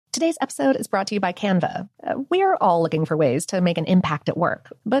Today's episode is brought to you by Canva. We're all looking for ways to make an impact at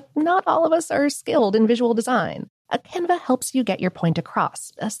work, but not all of us are skilled in visual design. Canva helps you get your point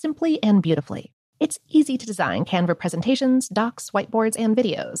across, simply and beautifully. It's easy to design Canva presentations, docs, whiteboards, and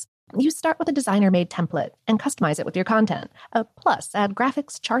videos. You start with a designer-made template and customize it with your content. Plus, add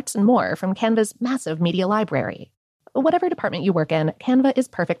graphics, charts, and more from Canva's massive media library. Whatever department you work in, Canva is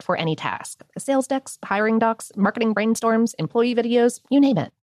perfect for any task. Sales decks, hiring docs, marketing brainstorms, employee videos, you name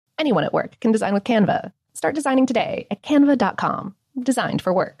it. Anyone at work can design with Canva. Start designing today at canva.com. Designed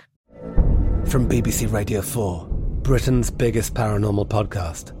for work. From BBC Radio 4, Britain's biggest paranormal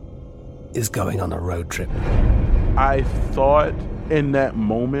podcast is going on a road trip. I thought in that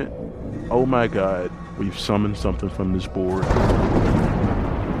moment, oh my God, we've summoned something from this board.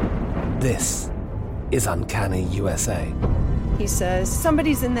 This is Uncanny USA. He says,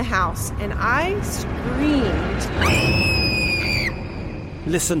 somebody's in the house, and I screamed.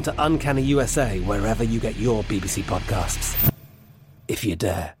 Listen to Uncanny USA wherever you get your BBC podcasts, if you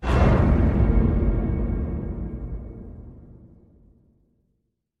dare.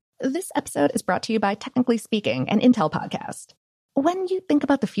 This episode is brought to you by Technically Speaking, an Intel podcast. When you think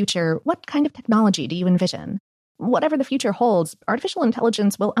about the future, what kind of technology do you envision? Whatever the future holds, artificial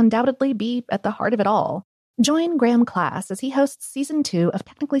intelligence will undoubtedly be at the heart of it all. Join Graham Class as he hosts Season 2 of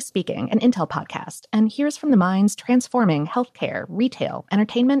Technically Speaking, an Intel podcast, and hears from the minds transforming healthcare, retail,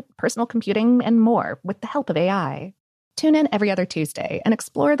 entertainment, personal computing, and more with the help of AI. Tune in every other Tuesday and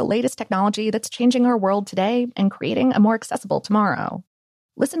explore the latest technology that's changing our world today and creating a more accessible tomorrow.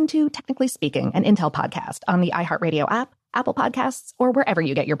 Listen to Technically Speaking, an Intel podcast on the iHeartRadio app, Apple Podcasts, or wherever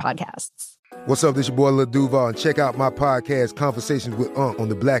you get your podcasts. What's up, this your boy Lil Duval, and check out my podcast, Conversations with Unc, on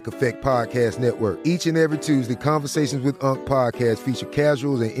the Black Effect Podcast Network. Each and every Tuesday, Conversations with Unc podcast feature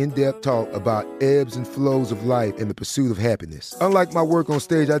casuals and in-depth talk about ebbs and flows of life and the pursuit of happiness. Unlike my work on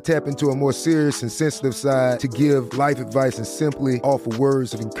stage, I tap into a more serious and sensitive side to give life advice and simply offer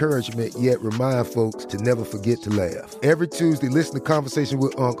words of encouragement, yet remind folks to never forget to laugh. Every Tuesday, listen to Conversations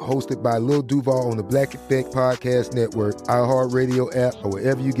with Unc, hosted by Lil Duval on the Black Effect Podcast Network, iHeartRadio app, or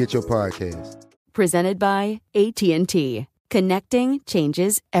wherever you get your podcasts. Presented by AT&T. Connecting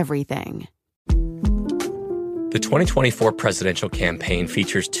changes everything. The 2024 presidential campaign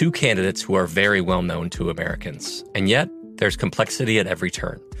features two candidates who are very well known to Americans. And yet, there's complexity at every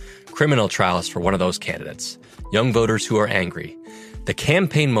turn. Criminal trials for one of those candidates. Young voters who are angry. The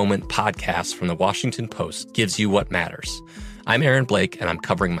Campaign Moment podcast from the Washington Post gives you what matters. I'm Aaron Blake, and I'm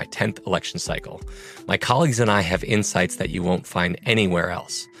covering my 10th election cycle. My colleagues and I have insights that you won't find anywhere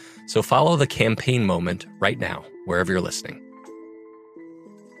else. So follow the Campaign Moment right now, wherever you're listening.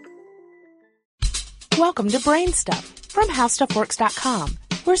 Welcome to Brain Stuff from HowStuffWorks.com,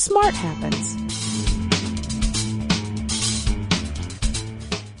 where smart happens.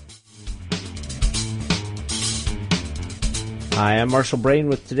 Hi, I'm Marshall Brain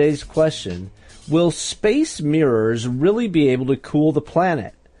with today's question. Will space mirrors really be able to cool the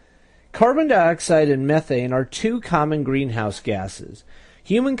planet? Carbon dioxide and methane are two common greenhouse gases.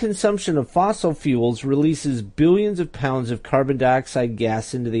 Human consumption of fossil fuels releases billions of pounds of carbon dioxide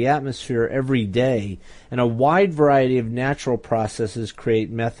gas into the atmosphere every day, and a wide variety of natural processes create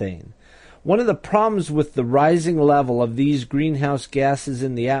methane. One of the problems with the rising level of these greenhouse gases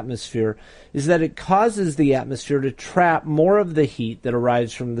in the atmosphere is that it causes the atmosphere to trap more of the heat that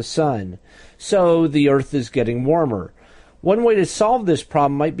arrives from the sun. So the Earth is getting warmer. One way to solve this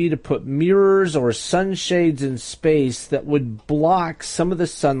problem might be to put mirrors or sunshades in space that would block some of the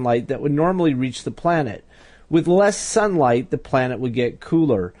sunlight that would normally reach the planet. With less sunlight, the planet would get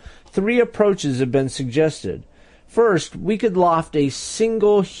cooler. 3 approaches have been suggested. First, we could loft a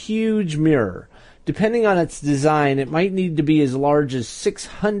single huge mirror. Depending on its design, it might need to be as large as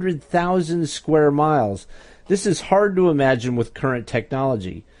 600,000 square miles. This is hard to imagine with current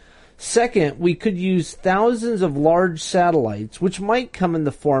technology. Second, we could use thousands of large satellites, which might come in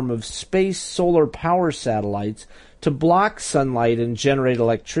the form of space solar power satellites, to block sunlight and generate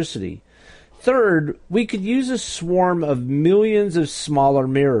electricity. Third, we could use a swarm of millions of smaller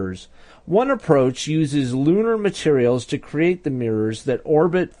mirrors. One approach uses lunar materials to create the mirrors that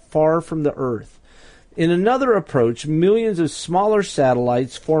orbit far from the Earth. In another approach, millions of smaller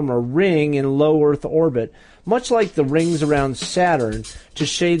satellites form a ring in low Earth orbit, much like the rings around Saturn, to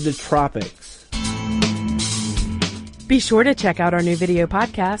shade the tropics. Be sure to check out our new video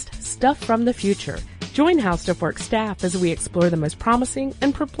podcast, Stuff from the Future. Join How Stuff Works staff as we explore the most promising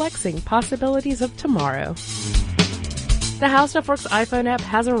and perplexing possibilities of tomorrow. The How Stuff Works iPhone app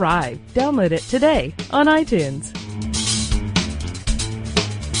has arrived. Download it today on iTunes.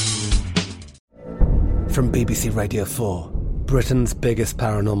 From BBC Radio 4, Britain's biggest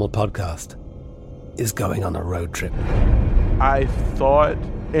paranormal podcast is going on a road trip. I thought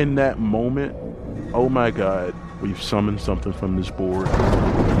in that moment, oh my God, we've summoned something from this board.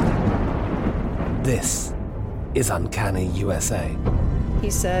 This is Uncanny USA. He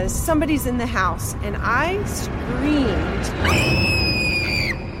says, somebody's in the house, and I screamed.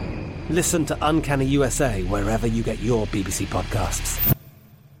 Listen to Uncanny USA wherever you get your BBC podcasts,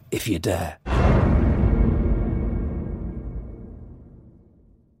 if you dare.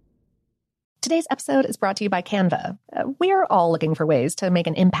 Today's episode is brought to you by Canva. We're all looking for ways to make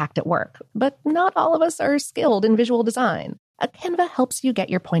an impact at work, but not all of us are skilled in visual design. Canva helps you get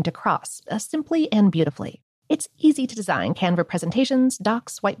your point across, simply and beautifully. It's easy to design Canva presentations,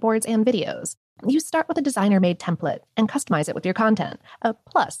 docs, whiteboards, and videos. You start with a designer-made template and customize it with your content.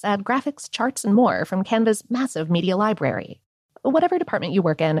 Plus, add graphics, charts, and more from Canva's massive media library. Whatever department you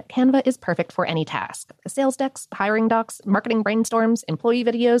work in, Canva is perfect for any task. Sales decks, hiring docs, marketing brainstorms, employee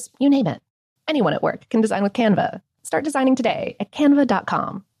videos, you name it. Anyone at work can design with Canva. Start designing today at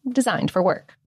canva.com. Designed for work.